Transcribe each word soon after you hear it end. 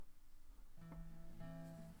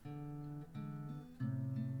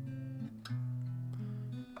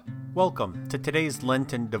Welcome to today's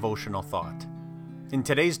Lenten devotional thought. In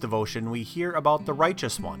today's devotion, we hear about the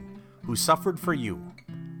righteous one who suffered for you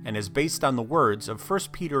and is based on the words of 1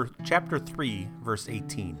 Peter chapter 3, verse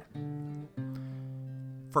 18.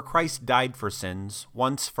 For Christ died for sins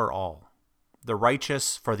once for all, the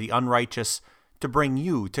righteous for the unrighteous, to bring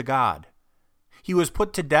you to God. He was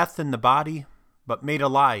put to death in the body, but made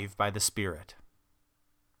alive by the Spirit.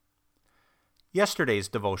 Yesterday's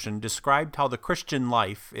devotion described how the Christian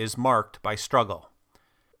life is marked by struggle.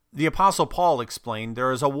 The Apostle Paul explained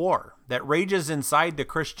there is a war that rages inside the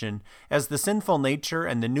Christian as the sinful nature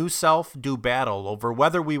and the new self do battle over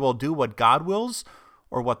whether we will do what God wills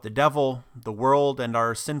or what the devil, the world, and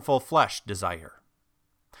our sinful flesh desire.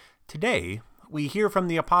 Today, we hear from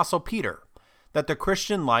the Apostle Peter that the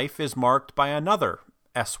Christian life is marked by another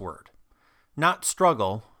S word, not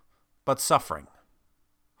struggle, but suffering.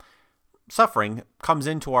 Suffering comes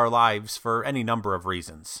into our lives for any number of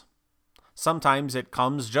reasons. Sometimes it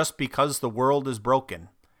comes just because the world is broken,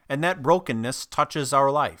 and that brokenness touches our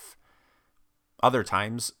life. Other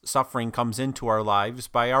times, suffering comes into our lives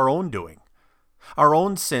by our own doing. Our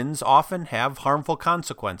own sins often have harmful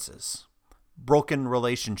consequences. Broken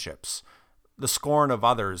relationships, the scorn of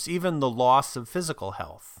others, even the loss of physical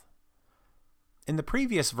health. In the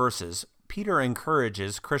previous verses, Peter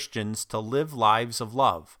encourages Christians to live lives of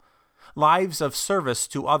love, lives of service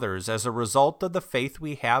to others as a result of the faith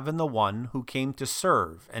we have in the one who came to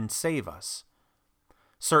serve and save us.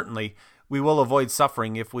 Certainly, we will avoid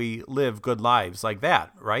suffering if we live good lives like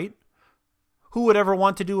that, right? Who would ever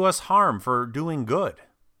want to do us harm for doing good?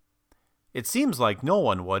 It seems like no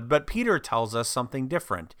one would, but Peter tells us something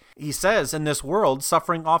different. He says in this world,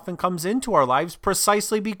 suffering often comes into our lives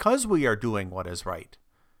precisely because we are doing what is right.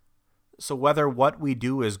 So whether what we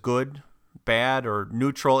do is good, bad, or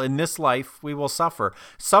neutral, in this life we will suffer.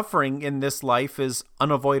 Suffering in this life is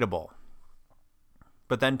unavoidable.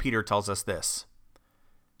 But then Peter tells us this: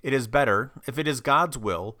 it is better, if it is God's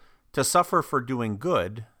will, to suffer for doing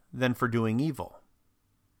good than for doing evil.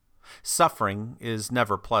 Suffering is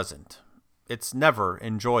never pleasant. It's never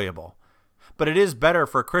enjoyable. But it is better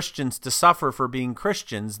for Christians to suffer for being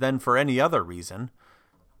Christians than for any other reason.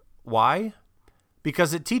 Why?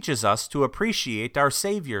 Because it teaches us to appreciate our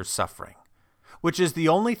Savior's suffering, which is the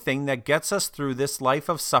only thing that gets us through this life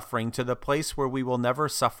of suffering to the place where we will never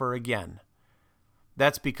suffer again.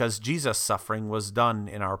 That's because Jesus' suffering was done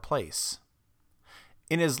in our place.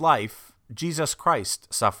 In his life, Jesus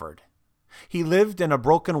Christ suffered. He lived in a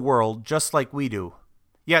broken world just like we do.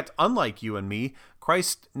 Yet, unlike you and me,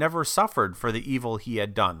 Christ never suffered for the evil he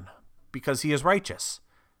had done, because he is righteous.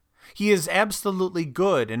 He is absolutely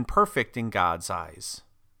good and perfect in God's eyes.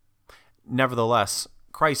 Nevertheless,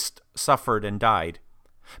 Christ suffered and died.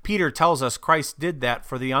 Peter tells us Christ did that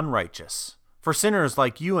for the unrighteous, for sinners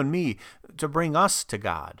like you and me, to bring us to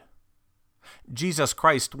God. Jesus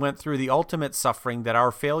Christ went through the ultimate suffering that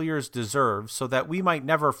our failures deserve so that we might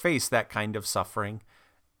never face that kind of suffering,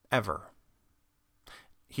 ever.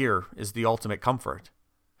 Here is the ultimate comfort.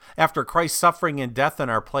 After Christ's suffering and death in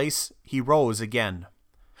our place, he rose again.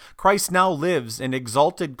 Christ now lives in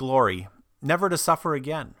exalted glory, never to suffer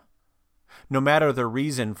again. No matter the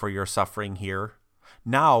reason for your suffering here,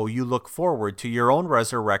 now you look forward to your own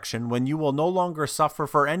resurrection when you will no longer suffer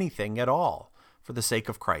for anything at all, for the sake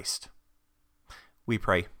of Christ. We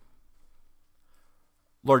pray.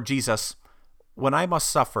 Lord Jesus, when I must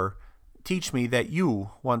suffer, teach me that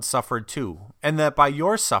you once suffered too, and that by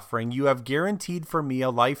your suffering you have guaranteed for me a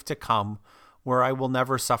life to come where I will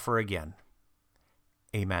never suffer again.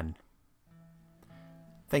 Amen.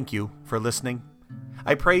 Thank you for listening.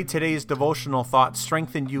 I pray today's devotional thought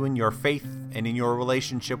strengthened you in your faith and in your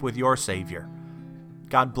relationship with your Savior.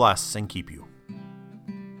 God bless and keep you.